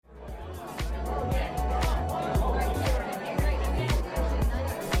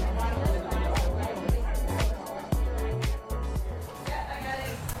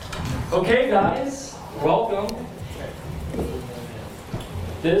Okay, guys, welcome.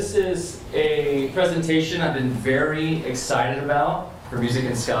 This is a presentation I've been very excited about for Music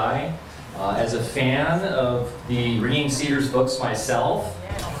and Sky. As a fan of the Ringing Cedars books myself,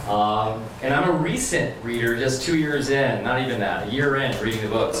 and I'm a recent reader, just 2 years in, not even that, a year in reading the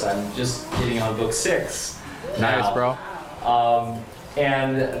books. I'm just getting on book 6 now. Nice, bro.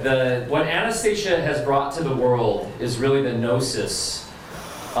 And what Anastasia has brought to the world is really the gnosis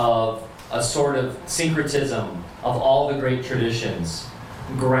of a sort of syncretism of all the great traditions,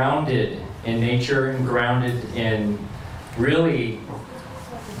 grounded in nature and grounded in really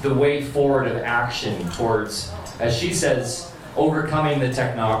the way forward of action towards, as she says, overcoming the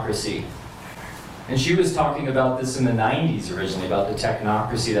technocracy. And she was talking about this in the 90s originally, about the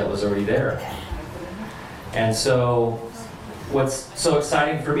technocracy that was already there. And so what's so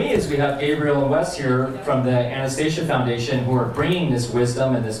exciting for me is we have Gabriel and Wes here from the Anastasia Foundation who are bringing this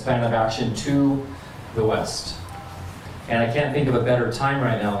wisdom and this plan of action to the West. And I can't think of a better time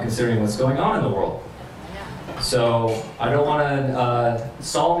right now considering what's going on in the world. So I don't want to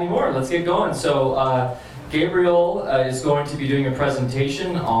stall anymore. Let's get going. So Gabriel is going to be doing a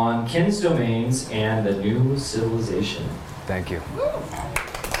presentation on Kin's domains and the new civilization. Thank you.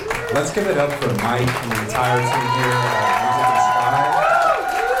 Let's give it up for Mike and the entire team here at Music and Sky.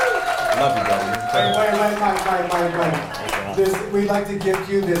 Love you, buddy. Wait. We'd like to gift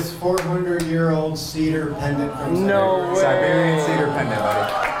you this 400-year-old cedar pendant from Cedars. No way. Siberian cedar pendant,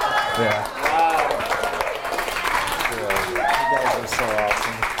 buddy. Yeah. You guys are so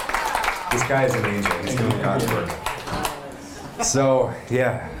awesome. This guy is an angel. He's doing God's work. So,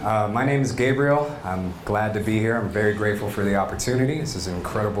 my name is Gabriel. I'm glad to be here. I'm very grateful for the opportunity. This is an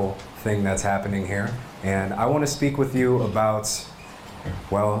incredible thing that's happening here. And I want to speak with you about,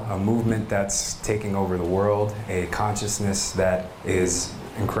 well, a movement that's taking over the world, a consciousness that is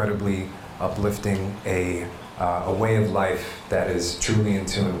incredibly uplifting, a way of life that is truly in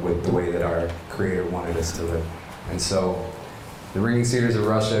tune with the way that our Creator wanted us to live. And so, the Ringing Cedars of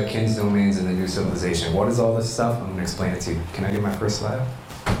Russia, Kin's domains, and the new civilization. What is all this stuff? I'm going to explain it to you. Can I get my first slide?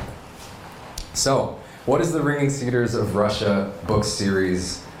 So, what is the Ringing Cedars of Russia book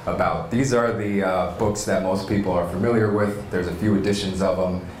series about? These are the books that most people are familiar with. There's a few editions of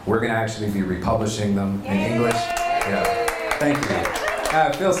them. We're going to actually be republishing them in English. Yeah, thank you.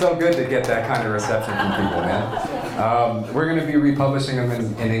 It feels so good to get that kind of reception from people, man. We're going to be republishing them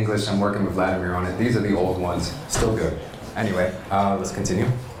in English. I'm working with Vladimir on it. These are the old ones. Still good. Anyway, let's continue.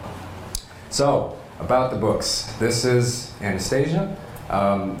 So, about the books. This is Anastasia.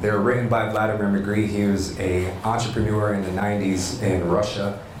 They were written by Vladimir McGree. He was an entrepreneur in the 90s in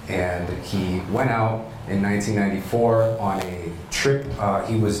Russia, and he went out in 1994 on a trip.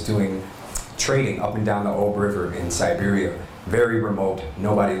 He was doing trading up and down the Ob River in Siberia. Very remote,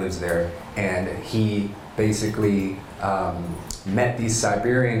 nobody lives there, and he basically met these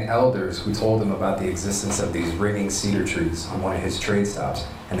Siberian elders who told him about the existence of these ringing cedar trees on one of his trade stops.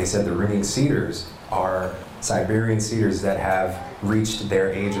 And they said the ringing cedars are Siberian cedars that have reached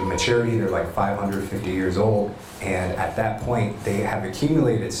their age of maturity. They're like 550 years old. And at that point, they have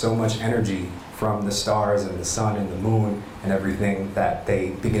accumulated so much energy from the stars and the sun and the moon and everything that they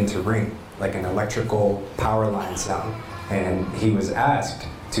begin to ring, like an electrical power line sound. And he was asked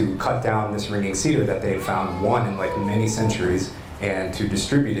to cut down this ringing cedar that they had found one in like many centuries and to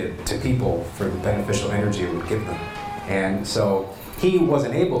distribute it to people for the beneficial energy it would give them. And so he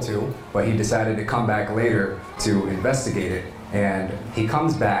wasn't able to, but he decided to come back later to investigate it. And he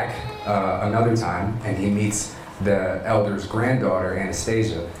comes back another time and he meets the elder's granddaughter,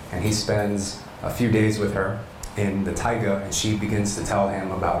 Anastasia, and he spends a few days with her in the taiga, and she begins to tell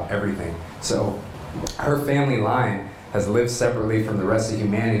him about everything. So her family line has lived separately from the rest of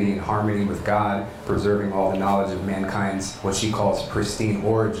humanity in harmony with God, preserving all the knowledge of mankind's, what she calls pristine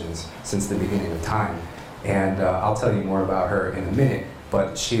origins, since the beginning of time. And I'll tell you more about her in a minute,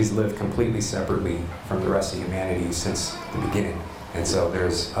 but she's lived completely separately from the rest of humanity since the beginning. And so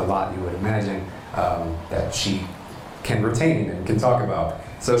there's a lot you would imagine that she can retain and can talk about.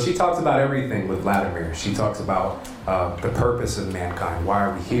 So she talks about everything with Vladimir. She talks about the purpose of mankind, why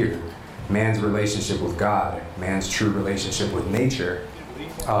are we here? Man's relationship with God, man's true relationship with nature,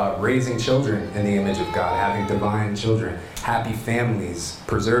 raising children in the image of God, having divine children, happy families,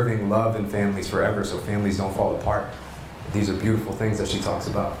 preserving love in families forever so families don't fall apart. These are beautiful things that she talks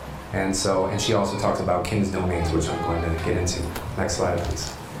about. And she also talks about Kin's domains, which I'm going to get into. Next slide,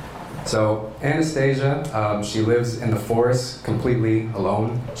 please. So Anastasia, she lives in the forest completely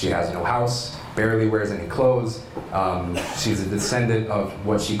alone. She has no house, barely wears any clothes. She's a descendant of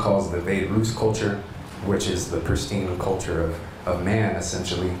what she calls the Ved Rus culture, which is the pristine culture of man,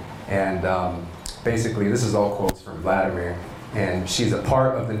 essentially. And basically, this is all quotes from Vladimir. And she's a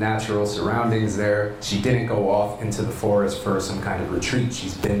part of the natural surroundings there. She didn't go off into the forest for some kind of retreat.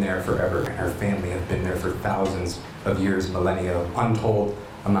 She's been there forever, and her family have been there for thousands of years, millennia, untold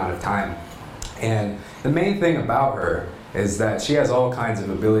amount of time. And the main thing about her is that she has all kinds of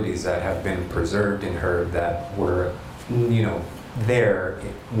abilities that have been preserved in her that were, there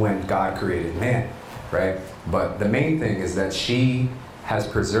when God created man, right? But the main thing is that she has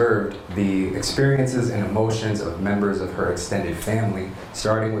preserved the experiences and emotions of members of her extended family,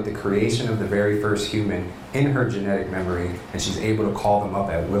 starting with the creation of the very first human in her genetic memory, and she's able to call them up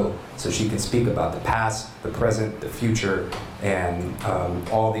at will. So she can speak about the past, the present, the future, and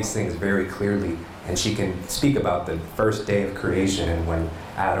all these things very clearly. And she can speak about the first day of creation and when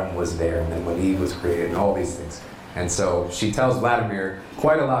Adam was there, and then when Eve was created, and all these things. And so she tells Vladimir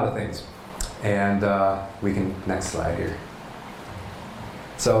quite a lot of things. And we can, next slide here.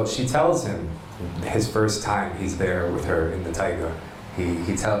 So she tells him his first time he's there with her in the taiga.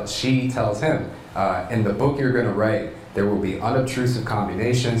 She tells him, in the book you're going to write, there will be unobtrusive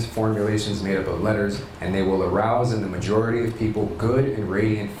combinations, formulations made up of letters, and they will arouse in the majority of people good and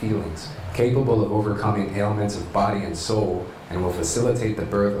radiant feelings, capable of overcoming ailments of body and soul, and will facilitate the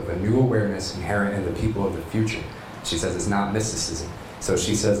birth of a new awareness inherent in the people of the future. She says it's not mysticism. So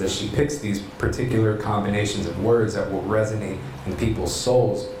she says that she picks these particular combinations of words that will resonate in people's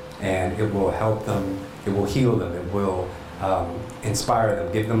souls, and it will help them, it will heal them, it will inspire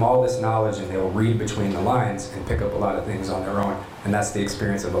them, give them all this knowledge, and they'll read between the lines and pick up a lot of things on their own. And that's the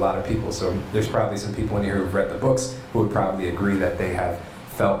experience of a lot of people. So there's probably some people in here who've read the books who would probably agree that they have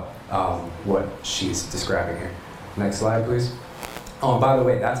felt what she's describing here. Next slide, please. Oh, and by the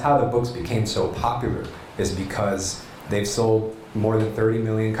way, that's how the books became so popular, is because they've sold more than 30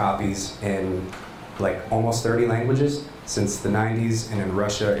 million copies in like almost 30 languages since the 90s, and in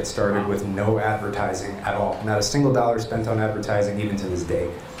Russia it started with no advertising at all. Not a single dollar spent on advertising even to this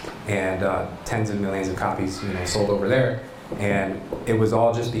day. And tens of millions of copies sold over there. And it was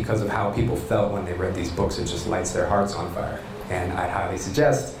all just because of how people felt when they read these books. It just lights their hearts on fire. And I'd highly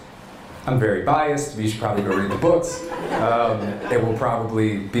suggest, I'm very biased, but you should probably go read the books. It will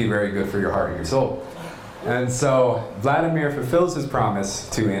probably be very good for your heart and your soul. And so Vladimir fulfills his promise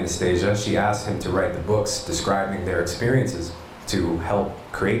to Anastasia. She asked him to write the books describing their experiences to help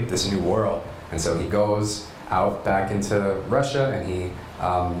create this new world. And so he goes out back into Russia and he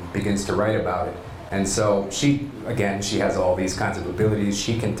begins to write about it. And so she has all these kinds of abilities.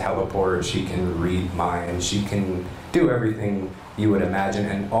 She can teleport, she can read minds, she can do everything you would imagine.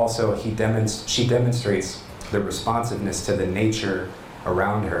 And also she demonstrates the responsiveness to the nature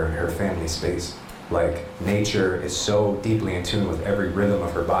around her and her family space. Like, nature is so deeply in tune with every rhythm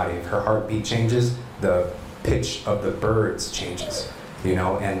of her body. If her heartbeat changes, the pitch of the birds changes,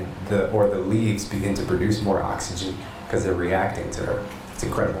 and the leaves begin to produce more oxygen because they're reacting to her. It's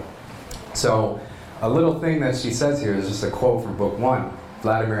incredible. So a little thing that she says here is just a quote from book 1.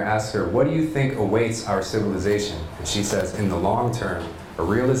 Vladimir asks her, "What do you think awaits our civilization?" And she says, "In the long term, a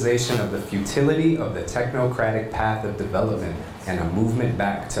realization of the futility of the technocratic path of development and a movement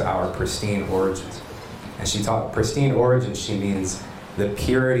back to our pristine origins." And she taught pristine origins, she means the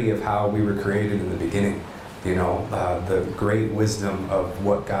purity of how we were created in the beginning. The great wisdom of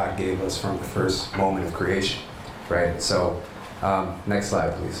what God gave us from the first moment of creation, right? So, next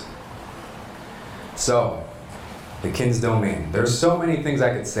slide, please. So, the kin's domain. There's so many things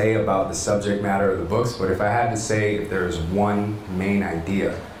I could say about the subject matter of the books, but if I had to say if there's one main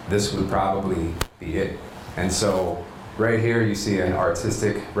idea, this would probably be it. And so, right here you see an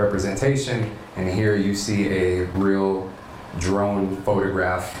artistic representation, and here you see a real drone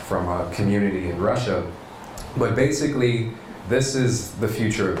photograph from a community in Russia. But basically, this is the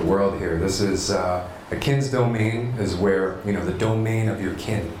future of the world here. This is a kin's domain is where, the domain of your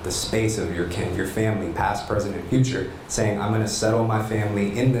kin, the space of your kin, your family, past, present, and future, saying, I'm going to settle my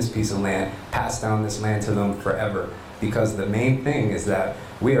family in this piece of land, pass down this land to them forever. Because the main thing is that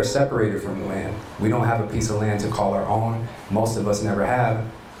we are separated from the land. We don't have a piece of land to call our own. Most of us never have.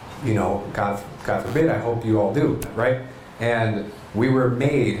 God forbid, I hope you all do, right? And we were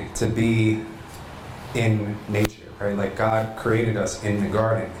made to be in nature, right? Like God created us in the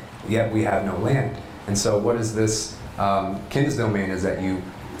garden, yet we have no land. And so what is this kin's domain is that you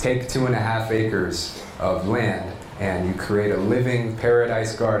take 2.5 acres of land and you create a living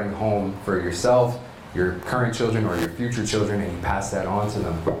paradise garden home for yourself, your current children, or your future children, and you pass that on to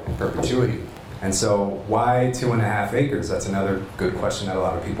them in perpetuity. And so why 2.5 acres? That's another good question that a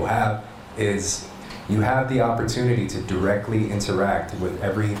lot of people have is, You have the opportunity to directly interact with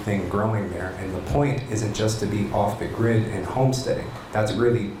everything growing there. And the point isn't just to be off the grid and homesteading. That's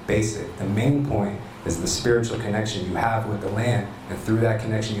really basic. The main point is the spiritual connection you have with the land. And through that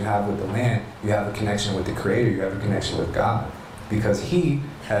connection you have with the land, you have a connection with the Creator, you have a connection with God. Because He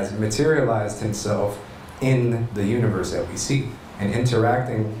has materialized Himself in the universe that we see. And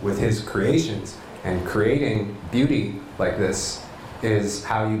interacting with His creations and creating beauty like this is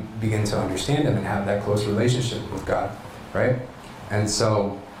how you begin to understand Him and have that close relationship with God, right? And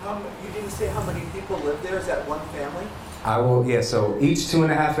so... You didn't say how many people live there? Is that one family? So each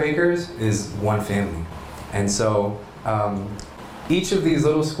 2.5 acres is one family. And so each of these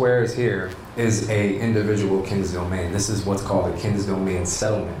little squares here is a individual king's domain. This is what's called a king's domain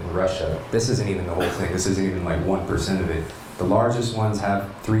settlement in Russia. This isn't even the whole thing. This isn't even like 1% of it. The largest ones have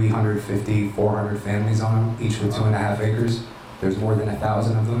 350, 400 families on them, each with 2.5 acres. There's more than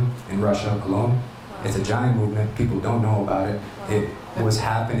 1,000 of them in Russia alone. It's a giant movement. People don't know about it. It was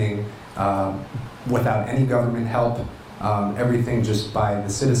happening without any government help. Everything just by the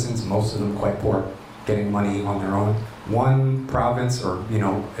citizens, most of them quite poor, getting money on their own. One province, or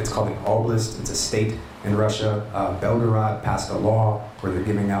it's called an oblast, it's a state in Russia. Belgorod passed a law where they're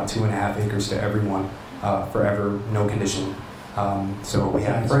giving out 2.5 acres to everyone forever, no condition. So we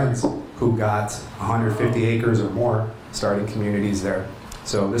have friends who got 150 acres or more, starting communities there.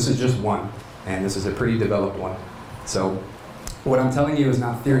 So this is just one, and this is a pretty developed one. So what I'm telling you is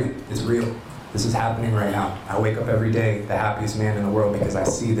not theory, it's real. This is happening right now. I wake up every day the happiest man in the world because I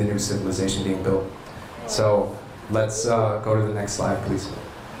see the new civilization being built. So let's go to the next slide, please.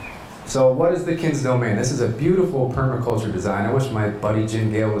 So what is the king's domain? This is a beautiful permaculture design. I wish my buddy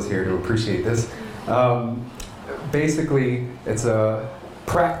Jim Gale was here to appreciate this. Basically, it's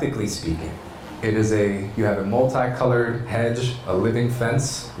practically speaking, you have a multicolored hedge, a living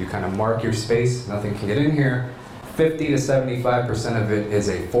fence. You kind of mark your space, nothing can get in here. 50 to 75% of it is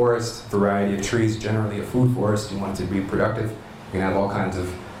a forest variety of trees, generally a food forest. You want it to be productive. You can have all kinds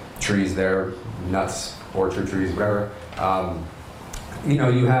of trees there, nuts, orchard trees, whatever.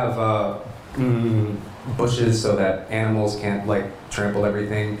 You have bushes so that animals can't trample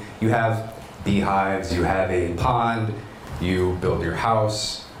everything. You have beehives, you have a pond, you build your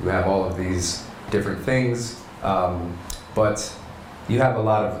house, you have all of these different things. But you have a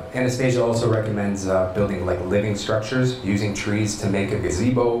lot of, Anastasia also recommends building living structures, using trees to make a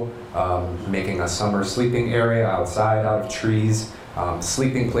gazebo, making a summer sleeping area outside out of trees,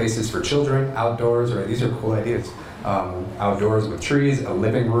 sleeping places for children outdoors, right? These are cool ideas. Outdoors with trees, a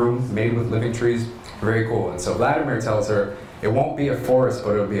living room made with living trees, very cool. And so Vladimir tells her, it won't be a forest,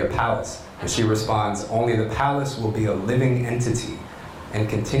 but it'll be a palace. And she responds, only the palace will be a living entity and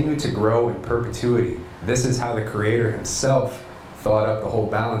continue to grow in perpetuity. This is how the Creator Himself thought up the whole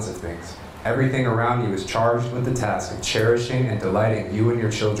balance of things. Everything around you is charged with the task of cherishing and delighting you and your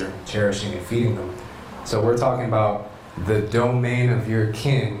children, cherishing and feeding them. So we're talking about the domain of your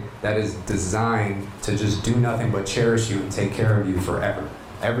kin that is designed to just do nothing but cherish you and take care of you forever.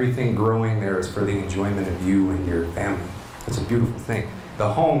 Everything growing there is for the enjoyment of you and your family. It's a beautiful thing.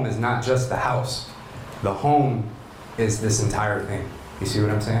 The home is not just the house. The home is this entire thing. You see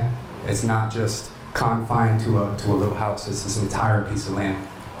what I'm saying? It's not just confined to a little house. It's this entire piece of land.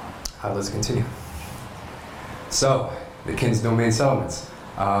 Let's continue. So, the kin's domain settlements.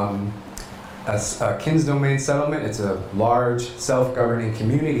 A kin's domain settlement, it's a large self-governing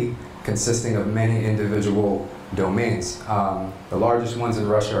community consisting of many individual domains. The largest ones in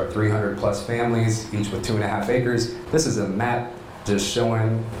Russia are 300 plus families, each with 2.5 acres. This is a map just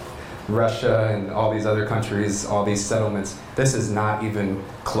showing Russia and all these other countries, all these settlements. This is not even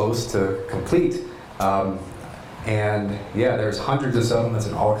close to complete. And yeah, there's hundreds of settlements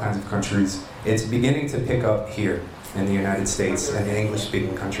in all kinds of countries. It's beginning to pick up here in the United States and in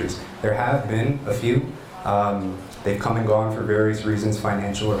English-speaking countries. There have been a few. They've come and gone for various reasons,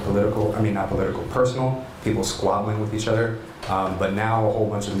 financial or political, not political, personal, people squabbling with each other. But now a whole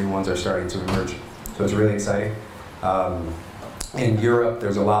bunch of new ones are starting to emerge. So it's really exciting. In Europe,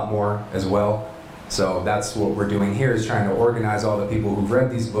 there's a lot more as well. So that's what we're doing here, is trying to organize all the people who've read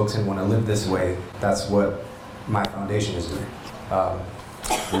these books and want to live this way. That's what my foundation is doing.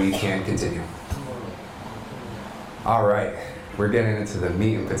 We can continue. All right, we're getting into the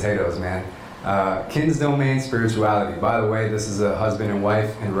meat and potatoes, man. Kin's domain spirituality. By the way, this is a husband and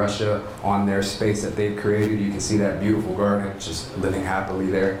wife in Russia on their space that they've created. You can see that beautiful garden, just living happily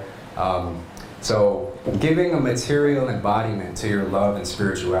there. So giving a material embodiment to your love and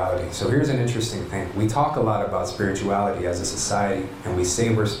spirituality. So here's an interesting thing. We talk a lot about spirituality as a society, and we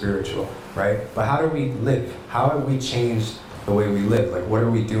say we're spiritual, right? But how do we live? How have we changed the way we live? What are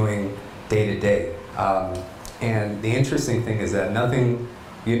we doing day to day? And the interesting thing is that nothing,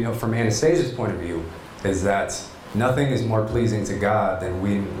 from Anastasia's point of view, is that nothing is more pleasing to God than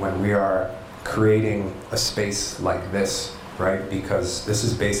when we are creating a space like this, right? Because this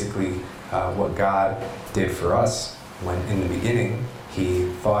is basically what God did for us when in the beginning He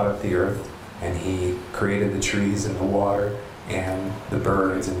thought of the earth and He created the trees and the water and the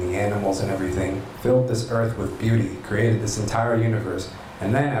birds and the animals and everything, filled this earth with beauty, created this entire universe.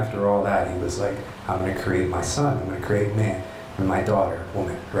 And then after all that, He was like, I'm going to create my son, I'm going to create man and my daughter,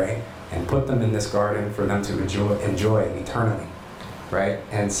 woman, right? And put them in this garden for them to enjoy eternally, right?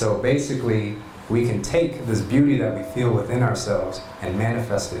 And so basically, we can take this beauty that we feel within ourselves and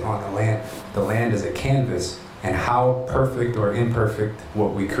manifest it on the land. The land is a canvas, and how perfect or imperfect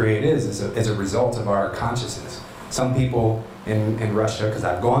what we create is a result of our consciousness. Some people in Russia, because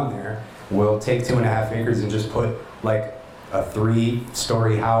I've gone there, will take 2.5 acres and just put like a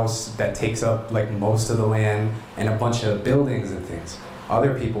 3-story house that takes up like most of the land and a bunch of buildings and things.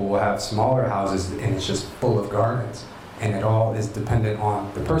 Other people will have smaller houses and it's just full of gardens. And it all is dependent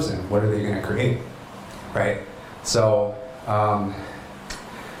on the person. What are they going to create, right? So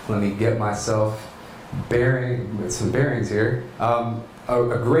let me get myself some bearings here.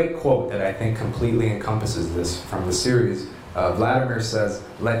 A great quote that I think completely encompasses this from the series. Vladimir says,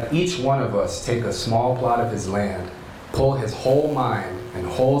 "Let each one of us take a small plot of his land, pull his whole mind and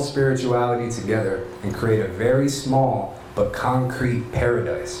whole spirituality together, and create a very small but concrete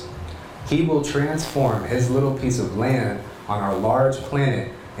paradise. He will transform his little piece of land on our large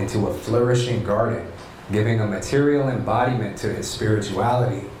planet into a flourishing garden, giving a material embodiment to his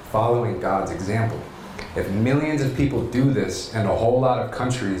spirituality, following God's example. If millions of people do this in a whole lot of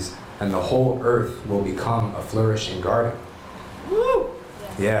countries, then the whole earth will become a flourishing garden." Woo!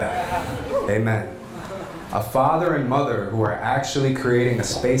 Yeah. Amen. A father and mother who are actually creating a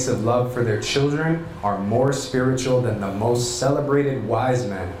space of love for their children are more spiritual than the most celebrated wise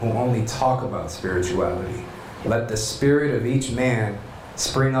men who only talk about spirituality. Let the spirit of each man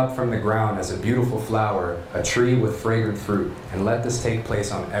spring up from the ground as a beautiful flower, a tree with fragrant fruit, and let this take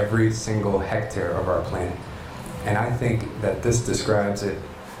place on every single hectare of our planet. And I think that this describes it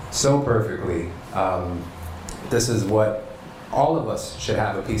so perfectly. This is what all of us should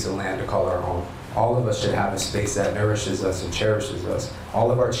have: a piece of land to call our home. All of us should have a space that nourishes us and cherishes us. All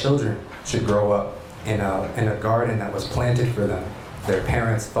of our children should grow up in a garden that was planted for them. Their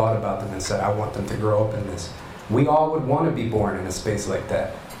parents thought about them and said, I want them to grow up in this. We all would want to be born in a space like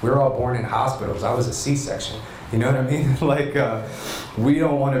that. We were all born in hospitals. I was a C-section. You know what I mean? We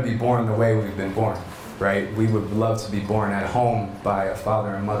don't want to be born the way we've been born, right? We would love to be born at home by a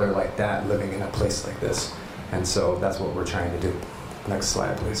father and mother like that, living in a place like this. And so that's what we're trying to do. Next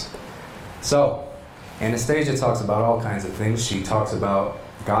slide, please. So, Anastasia talks about all kinds of things. She talks about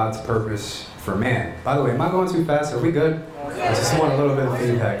God's purpose for man. By the way, am I going too fast? Are we good? I just want a little bit of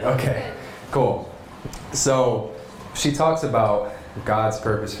feedback. Okay, cool. So, she talks about God's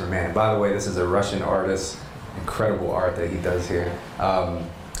purpose for man. By the way, this is a Russian artist. Incredible art that he does here.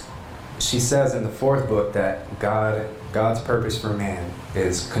 She says in the 4th book that God's purpose for man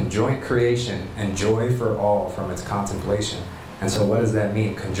is conjoint creation and joy for all from its contemplation. And so what does that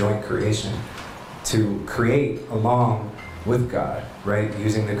mean, conjoint creation? To create along with God, right?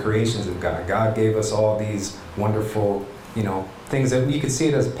 Using the creations of God. God gave us all these wonderful, things that you could see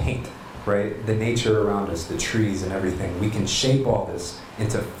it as paint, right? The nature around us, the trees and everything. We can shape all this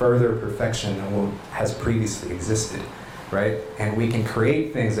into further perfection than what has previously existed, right? And we can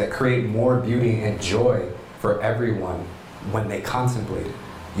create things that create more beauty and joy for everyone when they contemplate it.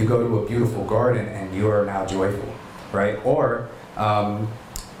 You go to a beautiful garden and you are now joyful. Right? Or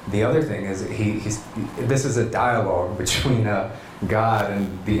the other thing is this is a dialogue between God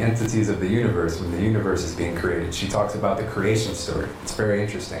and the entities of the universe when the universe is being created. She talks about the creation story. It's very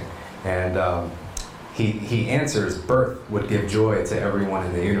interesting. And he answers birth would give joy to everyone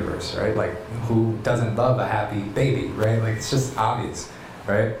in the universe, right? Like, who doesn't love a happy baby, right? Like, it's just obvious,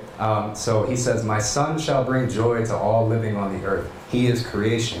 right? So he says, my son shall bring joy to all living on the earth. He is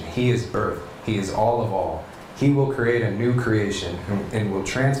creation. He is birth. He is all of all. He will create a new creation and will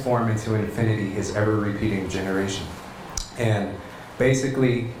transform into infinity his ever-repeating generation. And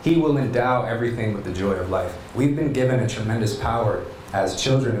basically, he will endow everything with the joy of life. We've been given a tremendous power as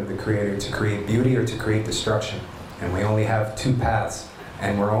children of the Creator to create beauty or to create destruction. And we only have 2 paths,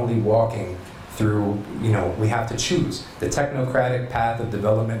 and we're only walking through, we have to choose the technocratic path of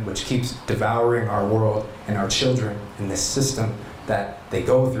development, which keeps devouring our world and our children in this system that they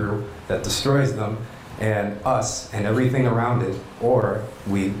go through that destroys them, and us and everything around it, or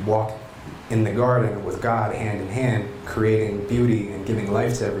we walk in the garden with God hand in hand, creating beauty and giving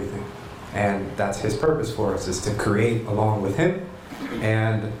life to everything. And that's his purpose for us, is to create along with him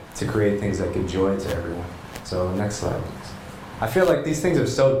and to create things that give joy to everyone. So next slide, please. I feel like these things are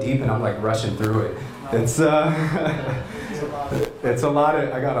so deep and I'm like rushing through it. It's it's a lot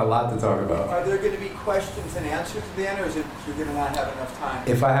of, I got a lot to talk about. Are there going to be questions and answers at the end, or is it you're going to not have enough time?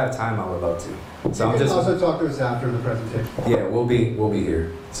 If I have time, I would love to. So You I'm can just, also talk to us after the presentation. yeah, we'll be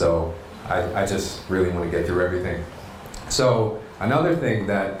here. So I just really want to get through everything. So another thing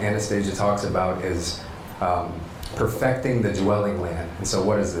that Anastasia talks about is perfecting the dwelling land. And so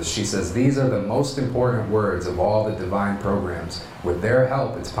what is this? She says, these are the most important words of all the divine programs. With their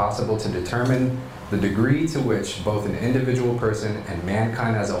help, it's possible to determine the degree to which both an individual person and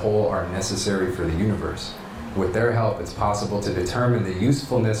mankind as a whole are necessary for the universe. With their help, it's possible to determine the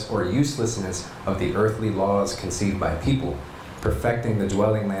usefulness or uselessness of the earthly laws conceived by people. Perfecting the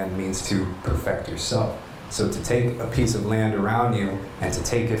dwelling land means to perfect yourself. So to take a piece of land around you and to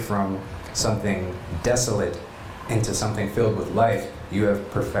take it from something desolate into something filled with life, you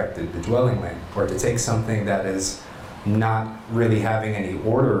have perfected the dwelling land. Or to take something that is not really having any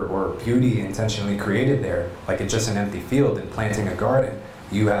order or beauty intentionally created there, like it's just an empty field, and planting a garden,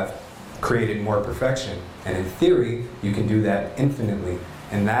 you have created more perfection. And in theory, you can do that infinitely.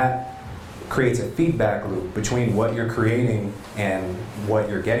 And that creates a feedback loop between what you're creating and what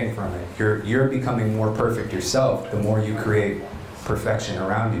you're getting from it. You're becoming more perfect yourself the more you create perfection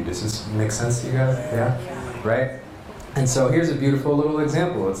around you. Does this make sense to you guys? Yeah? Right? And so here's a beautiful little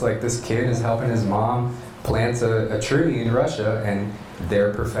example. It's like this kid is helping his mom plant a tree in Russia, and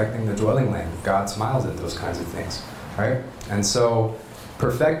they're perfecting the dwelling land. God smiles at those kinds of things, right? And so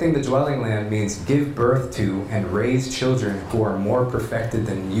perfecting the dwelling land means give birth to and raise children who are more perfected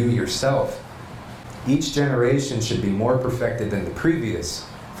than you yourself. Each generation should be more perfected than the previous.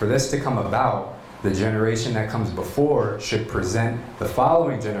 For this to come about, the generation that comes before should present the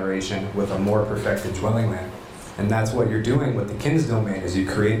following generation with a more perfected dwelling land. And that's what you're doing with the kin's domain, is you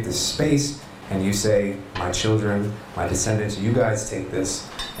create this space and you say, my children, my descendants, you guys take this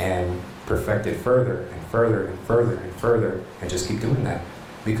and perfect it further and further and further and further, and just keep doing that.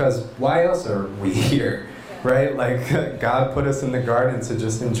 Because why else are we here, right? Like, God put us in the garden to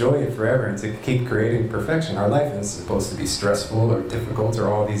just enjoy it forever and to keep creating perfection. Our life isn't supposed to be stressful or difficult or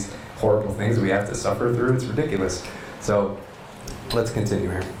all these horrible things we have to suffer through. It's ridiculous. So let's continue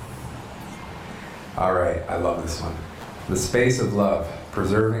here. All right, I love this one. The space of love,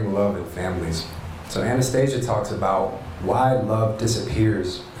 preserving love in families. So Anastasia talks about why love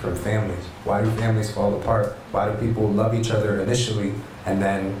disappears from families. Why do families fall apart? Why do people love each other initially and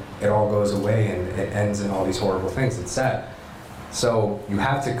then it all goes away and it ends in all these horrible things? It's sad. So you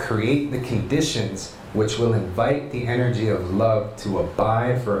have to create the conditions which will invite the energy of love to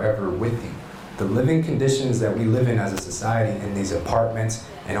abide forever with you. The living conditions that we live in as a society, in these apartments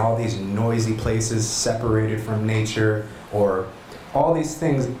and all these noisy places separated from nature, or all these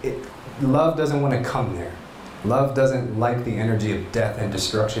things, love doesn't want to come there. Love doesn't like the energy of death and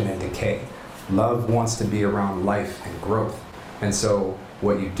destruction and decay. Love wants to be around life and growth. And so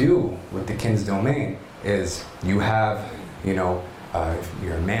what you do with the kin's domain is you have, if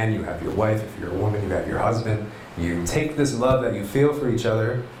you're a man, you have your wife. If you're a woman, you have your husband. You take this love that you feel for each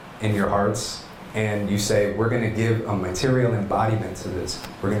other in your hearts, and you say, we're going to give a material embodiment to this.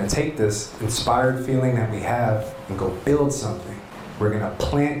 We're going to take this inspired feeling that we have and go build something. We're going to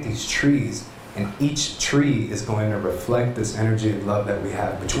plant these trees, and each tree is going to reflect this energy of love that we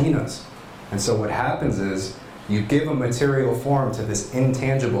have between us. And so what happens is you give a material form to this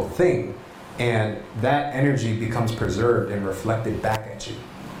intangible thing, and that energy becomes preserved and reflected back at you.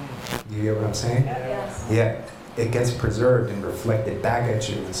 Do you hear what I'm saying? Yes. Yeah. It gets preserved and reflected back at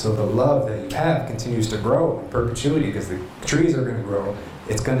you. And so the love that you have continues to grow in perpetuity, because the trees are going to grow,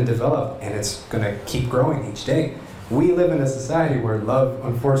 it's going to develop, and it's going to keep growing each day. We live in a society where love,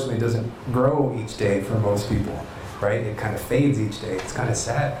 unfortunately, doesn't grow each day for most people, right? It kind of fades each day. It's kind of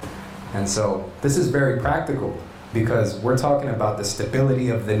sad. And so this is very practical, because we're talking about the stability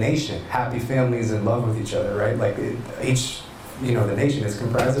of the nation, happy families in love with each other, right? Like the nation is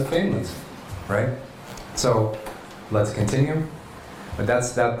comprised of families, right? So let's continue. But that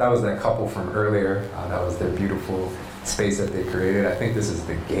was that couple from earlier. That was their beautiful space that they created. I think this is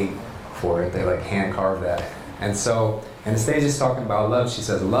the gate for it. They like hand carved that. And so Anastasia's talking about love. She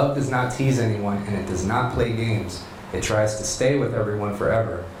says, love does not tease anyone, and it does not play games. It tries to stay with everyone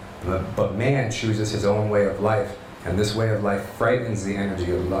forever. But man chooses his own way of life, and this way of life frightens the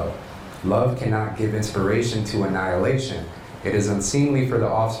energy of love. Love cannot give inspiration to annihilation. It is unseemly for the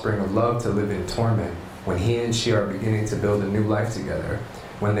offspring of love to live in torment when he and she are beginning to build a new life together,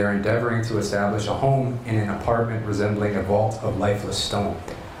 when they're endeavoring to establish a home in an apartment resembling a vault of lifeless stone.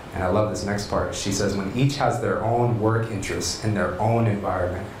 And I love this next part. She says, when each has their own work interests in their own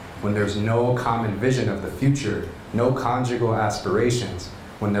environment, when there's no common vision of the future, no conjugal aspirations,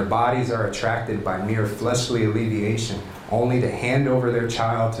 when their bodies are attracted by mere fleshly alleviation, only to hand over their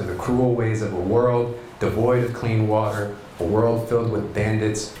child to the cruel ways of a world devoid of clean water, a world filled with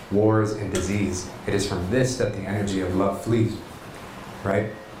bandits, wars, and disease. It is from this that the energy of love flees,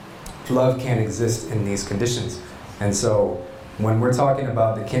 right? Love can't exist in these conditions. And so when we're talking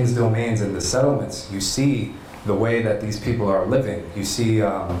about the king's domains and the settlements, you see the way that these people are living. You see,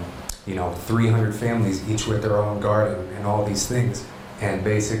 300 families, each with their own garden and all these things. And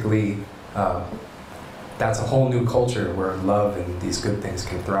basically, that's a whole new culture where love and these good things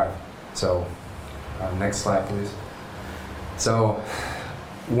can thrive. So, next slide, please. So,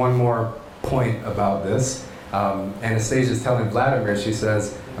 one more point about this. Anastasia's telling Vladimir, she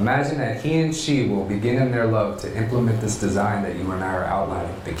says, imagine that he and she will begin in their love to implement this design that you and I are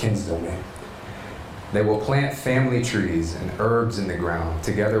outlining, the king's domain. They will plant family trees and herbs in the ground,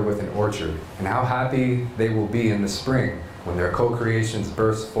 together with an orchard, and how happy they will be in the spring when their co-creations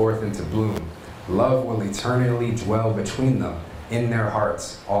burst forth into bloom. Love will eternally dwell between them, in their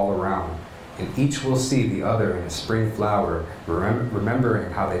hearts, all around. And each will see the other in a spring flower,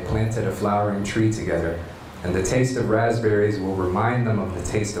 remembering how they planted a flowering tree together. And the taste of raspberries will remind them of the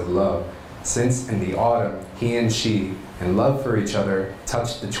taste of love, since in the autumn, he and she, in love for each other,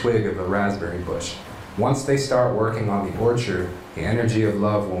 touched the twig of a raspberry bush. Once they start working on the orchard, the energy of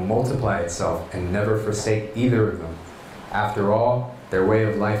love will multiply itself and never forsake either of them. After all, their way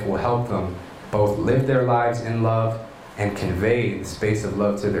of life will help them both live their lives in love and convey the space of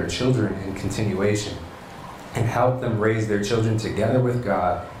love to their children in continuation, and help them raise their children together with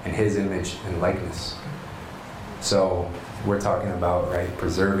God in His image and likeness. So we're talking about, right,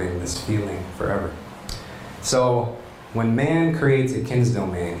 preserving this feeling forever. So when man creates a king's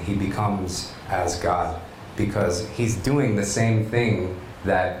domain, he becomes as God, because he's doing the same thing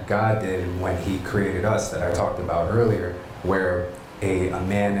that God did when he created us that I talked about earlier, where a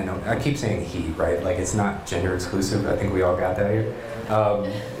man and I keep saying he, right? Like, it's not gender exclusive. I think we all got that here.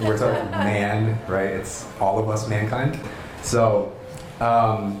 We're talking man, right? It's all of us, mankind. So,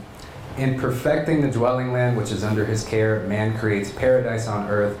 in perfecting the dwelling land which is under his care, man creates paradise on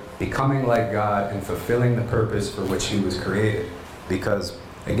earth, becoming like God and fulfilling the purpose for which he was created. Because,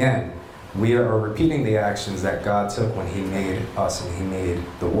 again, we are repeating the actions that God took when he made us and he made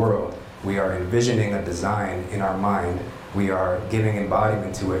the world. We are envisioning a design in our mind. We are giving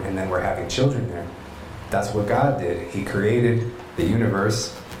embodiment to it, and then we're having children there. That's what God did. He created the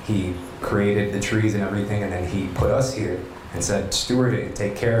universe. He created the trees and everything, and then he put us here and said, steward it and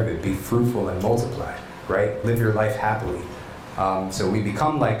take care of it. Be fruitful and multiply, right? Live your life happily. So we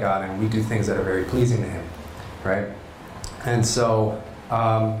become like God, and we do things that are very pleasing to him, right? And so,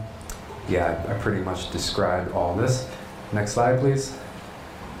 yeah, I pretty much described all this. Next slide, please.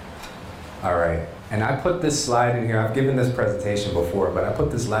 All right. And I put this slide in here. I've given this presentation before, but I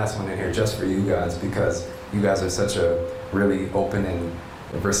put this last one in here just for you guys, because you guys are such a really open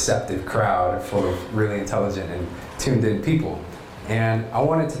and receptive crowd full of really intelligent and tuned in people. And I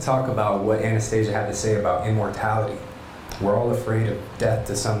wanted to talk about what Anastasia had to say about immortality. We're all afraid of death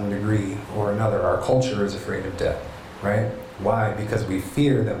to some degree or another. Our culture is afraid of death, right? Why? Because we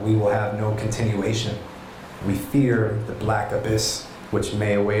fear that we will have no continuation. We fear the black abyss which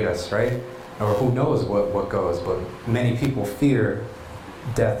may await us, right? Or who knows what goes, but many people fear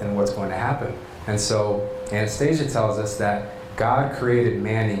death and what's going to happen. And so Anastasia tells us that God created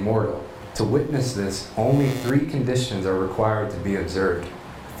man immortal. To witness this, only 3 conditions are required to be observed.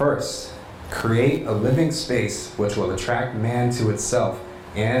 First, create a living space which will attract man to itself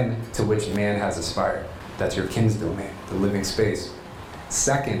and to which man has aspired. That's your king's domain, the living space.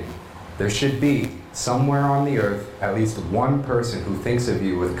 Second, there should be somewhere on the earth at least one person who thinks of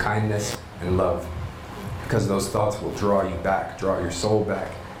you with kindness and love, because those thoughts will draw you back, draw your soul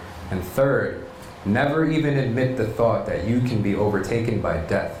back. And third, never even admit the thought that you can be overtaken by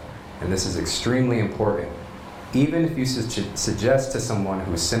death. And this is extremely important. Even if you suggest to someone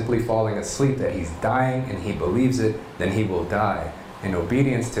who's simply falling asleep that he's dying and he believes it, then he will die in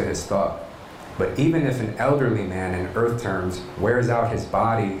obedience to his thought. But even if an elderly man in earth terms wears out his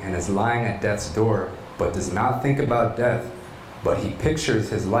body and is lying at death's door, but does not think about death, but he pictures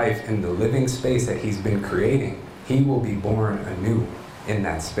his life in the living space that he's been creating, he will be born anew in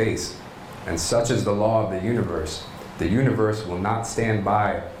that space. And such is the law of the universe. The universe will not stand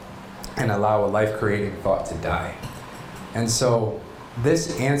by and allow a life-creating thought to die. And so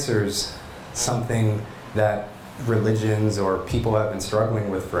this answers something that religions or people have been struggling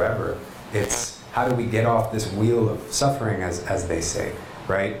with forever. It's how do we get off this wheel of suffering, as they say,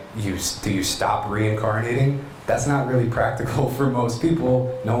 right? Do you stop reincarnating? That's not really practical for most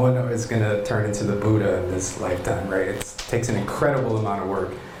people. No one is going to turn into the Buddha in this lifetime, right? It takes an incredible amount of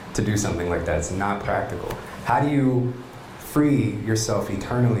work to do something like that. It's not practical. How do you free yourself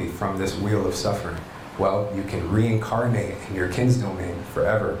eternally from this wheel of suffering? Well, you can reincarnate in your kin's domain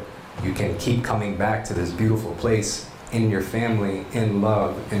forever. You can keep coming back to this beautiful place in your family, in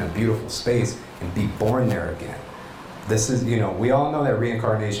love, in a beautiful space, and be born there again. This is, we all know that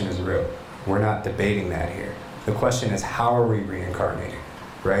reincarnation is real. We're not debating that here. The question is, how are we reincarnating,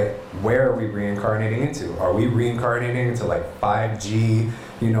 right? Where are we reincarnating into? Are we reincarnating into like 5G,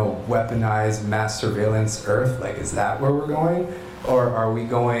 weaponized mass surveillance Earth? Like, is that where we're going? Or are we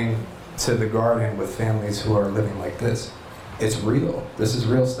going to the garden with families who are living like this? It's real. This is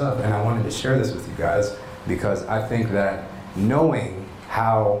real stuff. And I wanted to share this with you guys because I think that knowing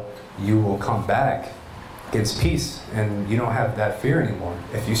how you will come back gives peace, and you don't have that fear anymore.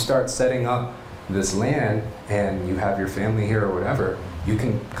 If you start setting up this land and you have your family here or whatever, you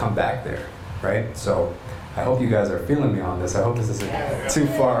can come back there, right? So I hope you guys are feeling me on this. I hope this isn't too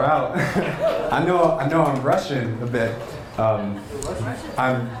far out. I know I'm rushing a bit. That's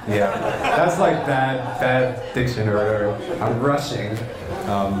like bad diction or whatever. I'm rushing.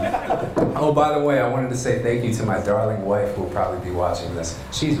 Oh, by the way, I wanted to say thank you to my darling wife who will probably be watching this.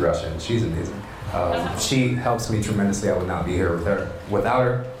 She's Russian. She's amazing. She helps me tremendously. I would not be here without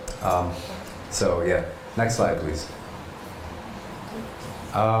her. So yeah, next slide, please.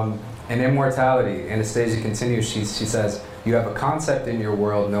 In immortality, Anastasia continues, she says, you have a concept in your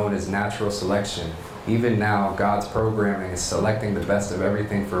world known as natural selection. Even now, God's programming is selecting the best of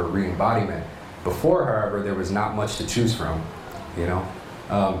everything for re-embodiment. Before, however, there was not much to choose from,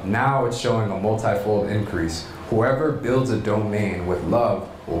 Now it's showing a multifold increase. Whoever builds a domain with love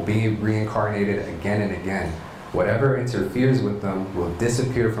will be reincarnated again and again. Whatever interferes with them will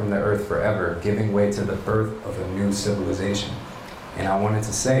disappear from the earth forever, giving way to the birth of a new civilization. And I wanted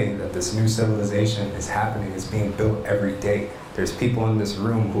to say that this new civilization is happening, it's being built every day. There's people in this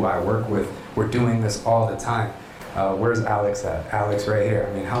room who I work with. We're doing this all the time. Where's Alex at? Alex right here.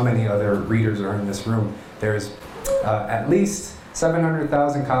 I mean, how many other readers are in this room? There's at least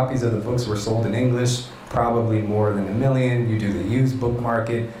 700,000 copies of the books were sold in English, probably more than 1 million. You do the used book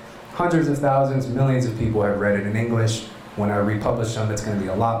market. Hundreds of thousands, millions of people have read it in English. When I republish them, it's going to be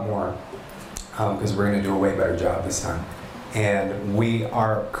a lot more because we're going to do a way better job this time. And we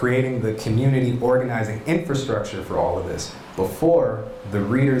are creating the community organizing infrastructure for all of this. Before, the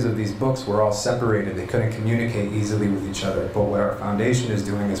readers of these books were all separated. They couldn't communicate easily with each other. But what our foundation is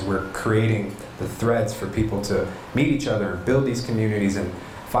doing is we're creating the threads for people to meet each other, build these communities, and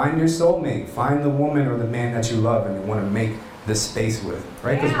find your soulmate. Find the woman or the man that you love and you want to make this space with,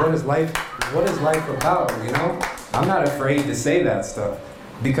 right? Because what is life about, I'm not afraid to say that stuff.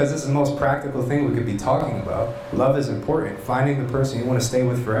 Because it's the most practical thing we could be talking about. Love is important. Finding the person you want to stay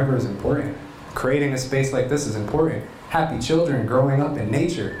with forever is important. Creating a space like this is important. Happy children growing up in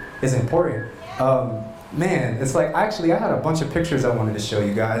nature is important. Man, it's like, actually, I had a bunch of pictures I wanted to show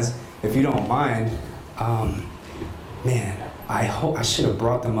you guys, if you don't mind. Man, I should have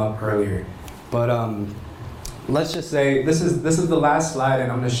brought them up earlier. But let's just say, this is the last slide,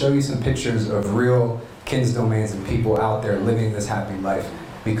 and I'm going to show you some pictures of real kin's domains and people out there living this happy life.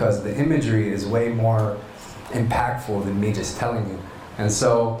 Because the imagery is way more impactful than me just telling you. And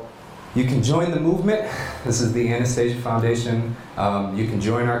so you can join the movement. This is the Anastasia Foundation. You can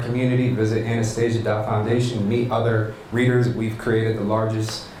join our community, visit anastasia.foundation, meet other readers. We've created the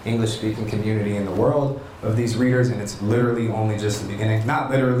largest English-speaking community in the world of these readers, and it's literally only just the beginning.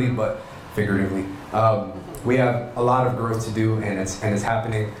 Not literally, but figuratively. We have a lot of growth to do, and it's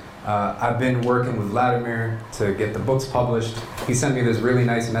happening. I've been working with Vladimir to get the books published. He sent me this really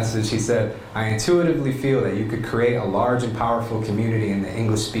nice message. He said, I intuitively feel that you could create a large and powerful community in the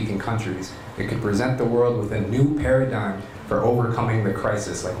English-speaking countries. It could present the world with a new paradigm for overcoming the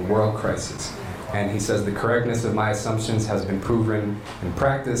crisis, like a world crisis. And he says, the correctness of my assumptions has been proven in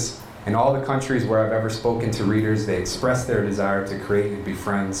practice. In all the countries where I've ever spoken to readers, they express their desire to create and be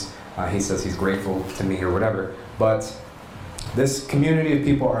friends. He says he's grateful to me or whatever. But this community of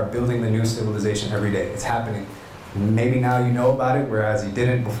people are building the new civilization every day. It's happening. Maybe now you know about it, whereas you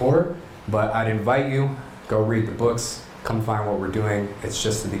didn't before, but I'd invite you, go read the books, come find what we're doing. It's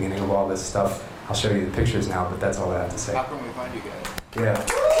just the beginning of all this stuff. I'll show you the pictures now, but that's all I have to say. How can we find you guys? Yeah.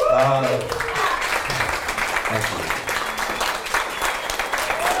 Thank you.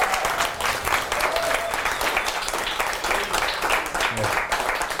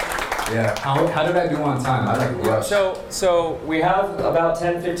 Yeah. How did I do on time? I like rush. So we have about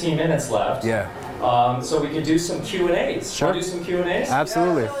 10, 15 minutes left. Yeah. So we could do some Q&As. Sure. Wanna do some Q&As?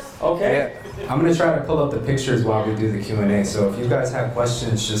 Absolutely. Okay. Yeah. I'm gonna try to pull up the pictures while we do the Q&A. So if you guys have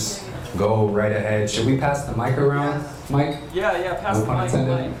questions, just go right ahead. Should we pass the mic around, Mike? Yeah, pass No the pun mic.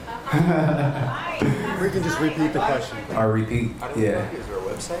 intended. We can just repeat the question. Or repeat, yeah. Is there a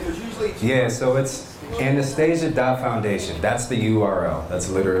website? There's usually Yeah, so it's Anastasia.foundation. That's the URL. That's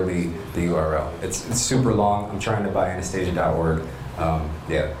literally the URL. It's super long. I'm trying to buy Anastasia.org.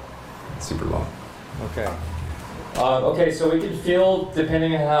 Yeah, super long. Okay. Okay, so we could field,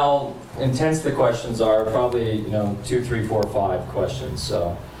 depending on how intense the questions are, probably 2, 3, 4, 5 questions.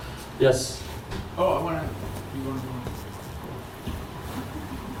 So, yes. Oh, I want to.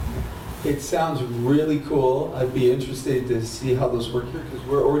 It sounds really cool. I'd be interested to see how those work here because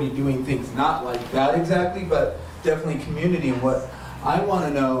we're already doing things not like that exactly, but definitely community. And what I want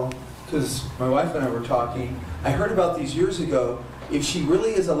to know, because my wife and I were talking, I heard about these years ago. If she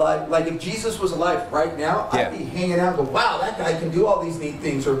really is alive, like if Jesus was alive right now, Yeah. I'd be hanging out and go, wow, that guy can do all these neat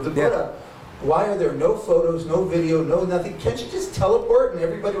things. Or the Yeah. Buddha, why are there no photos, no video, no nothing? Can't you just teleport and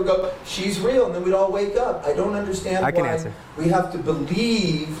everybody would go, she's real, and then we'd all wake up? I don't understand I can why answer. we have to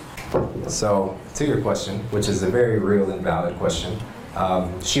believe. So, to your question, which is a very real and valid question,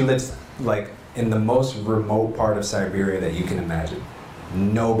 she lives like in the most remote part of Siberia that you can imagine.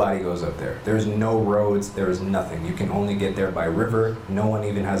 Nobody goes up there. There's no roads, there's nothing. You can only get there by river. No one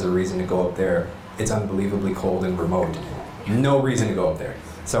even has a reason to go up there. It's unbelievably cold and remote. No reason to go up there.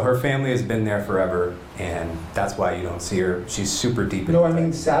 So her family has been there forever, and that's why you don't see her. She's super deep in No, the I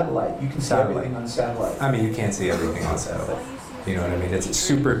mean satellite. You can see Satellite. everything on satellite. I mean, you can't see everything on satellite. You know what I mean? It's a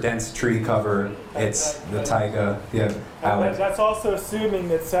super dense tree cover. It's the taiga. Yeah, Alex. That's also assuming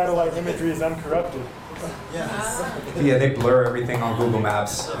that satellite imagery is uncorrupted. Yeah, they blur everything on Google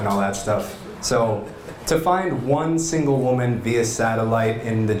Maps and all that stuff. So to find one single woman via satellite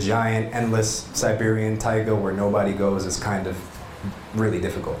in the giant, endless Siberian taiga where nobody goes is kind of really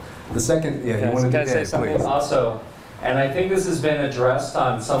difficult. The second, yeah, you want to Can I say something? please. Also, and I think this has been addressed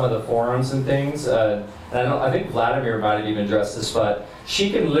on some of the forums and things. And I think Vladimir might have even addressed this, but she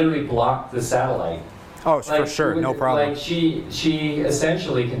can literally block the satellite. Oh, for sure, no problem. Like she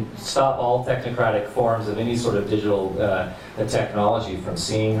essentially can stop all technocratic forms of any sort of digital technology from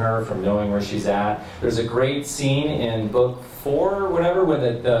seeing her, from knowing where she's at. There's a great scene in book 4 or whatever when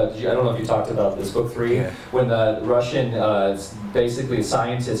I don't know if you talked about this, book 3, Yeah. when the Russian basically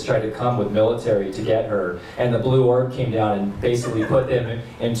scientists tried to come with military to get her, and the blue orb came down and basically put them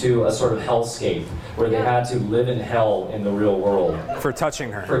into a sort of hellscape where they had to live in hell in the real world For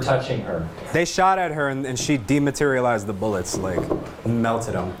touching her. for touching her. They shot at her and she dematerialized the bullets, like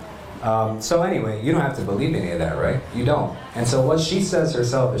melted them. So anyway, you don't have to believe any of that, right? You don't. And so what she says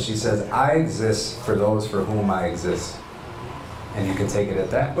herself is she says, I exist for those for whom I exist. And you can take it at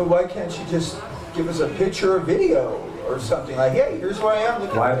that. But why can't she just give us a picture or video or something like, hey, here's where I am.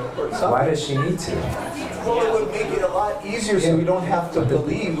 Look Why, at it, or something. why does she need to? Well, it would make it a lot easier so we don't have to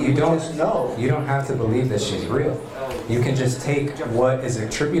believe. We just know. You don't have to believe that she's real. You can just take what is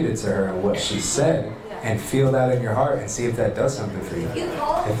attributed to her and what she said and feel that in your heart and see if that does something for you.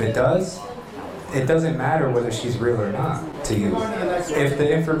 If it does, it doesn't matter whether she's real or not to you. If the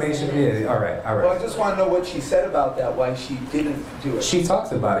information is, all right. Well, I just want to know what she said about that, why she didn't do it. She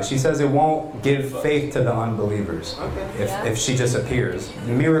talks about it. She says it won't give faith to the unbelievers if she just appears.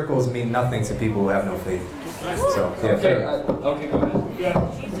 Miracles mean nothing to people who have no faith. So, yeah. Okay, okay, go ahead.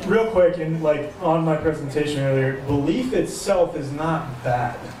 Yeah, real quick, and like on my presentation earlier, belief itself is not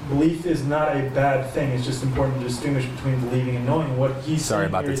bad. Belief is not a bad thing. It's just important to distinguish between believing and knowing. What he's Sorry saying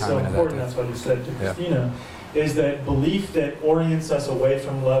about here the is so timing of that, important. dude. That's what he said to Yeah. Christina. Is that belief that orients us away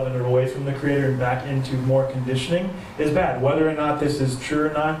from love and away from the Creator and back into more conditioning is bad. Whether or not this is true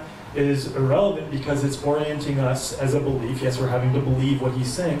or not is irrelevant because it's orienting us as a belief. Yes, we're having to believe what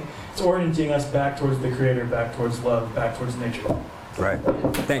he's saying. It's orienting us back towards the Creator, back towards love, back towards nature. Right.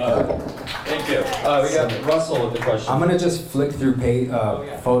 Thank you. Thank you. We got Russell with the question. I'm going to just flick through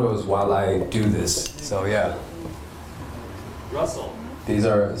photos while I do this. So, yeah. Russell. This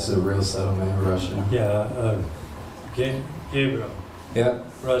is a real settlement in Russia. Yeah, Gabriel, Yeah.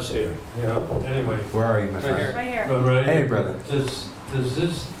 Russ here. Yeah. Anyway, Where are you, my friend? Right here. right Hey, here. brother. Does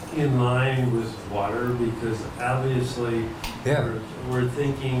this in line with water? Because obviously, Yeah. we're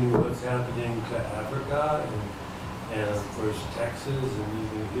thinking what's happening to Africa and of course Texas and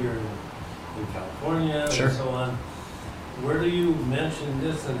even here in California Sure. and so on. Where do you mention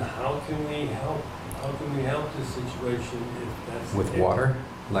this, and how can we help? How can we help this situation if that's the With case? water?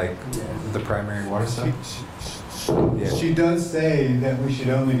 like the primary water stuff? Yeah. She does say that we should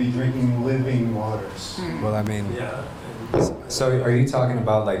only be drinking living waters. Well, I mean, Yeah. so are you talking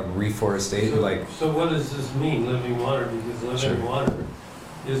about like reforestation, like? So what does this mean, living water? Because living water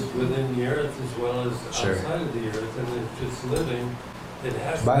is within the earth as well as outside of the earth, and if it's living, it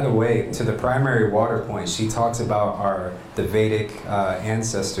has. By the way, to the primary water point, she talks about the Vedic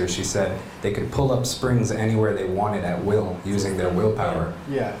ancestors. She said they could pull up springs anywhere they wanted at will, using their willpower.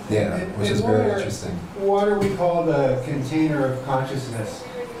 Yeah. Yeah, which is very interesting. Water we call the container of consciousness.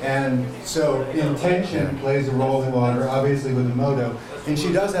 And so intention plays a role in water, obviously with the motto. And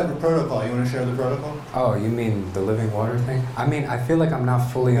she does have a protocol. You want to share the protocol? Oh, you mean the living water thing? I mean, I feel like I'm not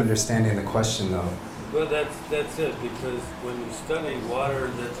fully understanding the question though. Well, that's it, because when you study water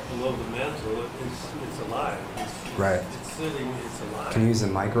that's below the mantle, it's alive. Right. It's sitting, it's alive. Can you use the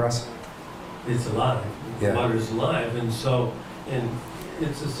mic, Russ? It's alive. Yeah. Water's alive, and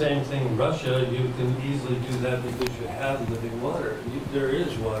it's the same thing in Russia. You can easily do that because you have living water. There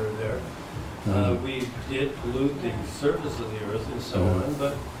is water there. We did pollute the surface of the earth and so on,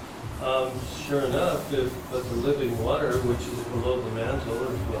 but sure enough, but the living water, which is below the mantle,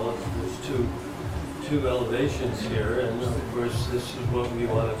 as well as there's two elevations here, and of course this is what we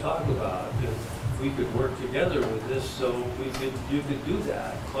want to talk about. If we could work together with this, so you could do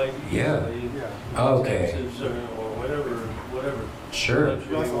that quite easily. Yeah. Okay. Texas or whatever. Sure.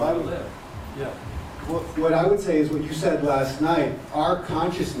 Country you want to live. Yeah. What I would say is what you said last night. Our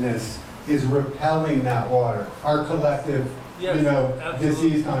consciousness is repelling that water. Our collective, Yes,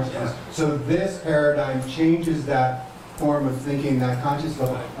 disease consciousness. Yeah. So this paradigm changes that form of thinking, that conscious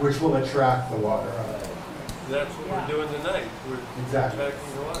level, which will attract the water. That's what we're doing tonight. We're Exactly.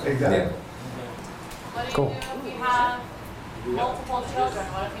 attracting the water. Exactly. Yeah. What do you Cool. do if you have multiple children?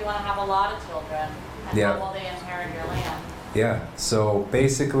 What if you want to have a lot of children? And Yeah. how will they inherit your land? Yeah, so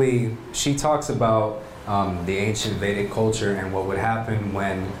basically she talks about the ancient Vedic culture and what would happen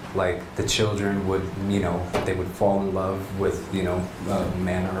when like the children would, they would fall in love with, a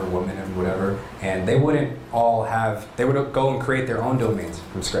man or a woman or whatever, and they wouldn't all they would go and create their own domains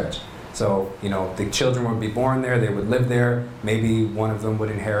from scratch. So, the children would be born there, they would live there, maybe one of them would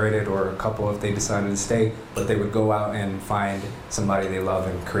inherit it or a couple if they decided to stay, but they would go out and find somebody they love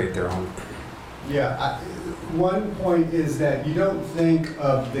and create their own. Yeah, one point is that you don't think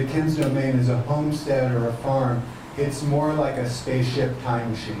of the Kins domain as a homestead or a farm. It's more like a spaceship time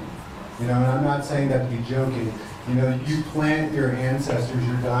machine. And I'm not saying that to be joking. You plant your ancestors,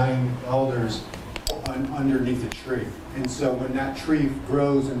 your dying elders, underneath a tree. And so when that tree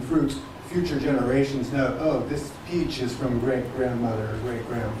grows and fruits, future generations know, oh, this peach is from great-grandmother or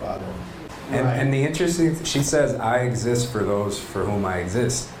great-grandfather. And the interesting, she says, I exist for those for whom I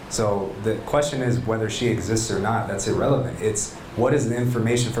exist. So the question is whether she exists or not, that's irrelevant. It's what is the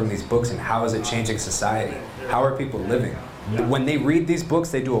information from these books and how is it changing society? How are people living? When they read these books,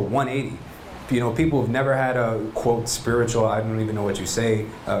 they do a 180. People who've never had a, quote, spiritual, I don't even know what you say,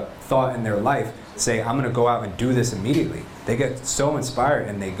 thought in their life, say, I'm going to go out and do this immediately. They get so inspired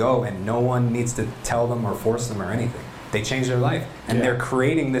and they go and no one needs to tell them or force them or anything. They change their life. And they're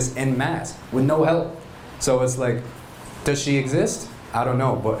creating this en masse with no help. So it's like, does she exist? I don't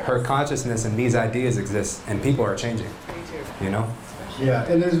know, but her consciousness and these ideas exist, and people are changing. Yeah,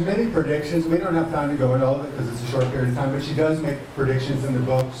 and there's many predictions. We don't have time to go into all of it because it's a short period of time, but she does make predictions in the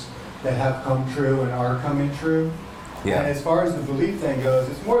books that have come true and are coming true. Yeah. And as far as the belief thing goes,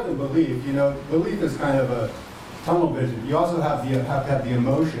 it's more than belief. Belief is kind of a tunnel vision. You also have to have the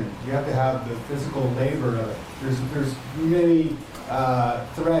emotion. You have to have the physical labor of it. There's many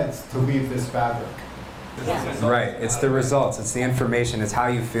threads to weave this fabric. Right, it's the results, it's the information, it's how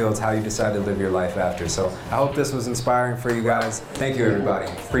you feel, it's how you decide to live your life after. So I hope this was inspiring for you guys. Thank you, everybody.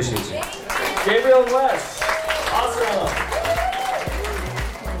 Appreciate you. Gabriel West. Awesome.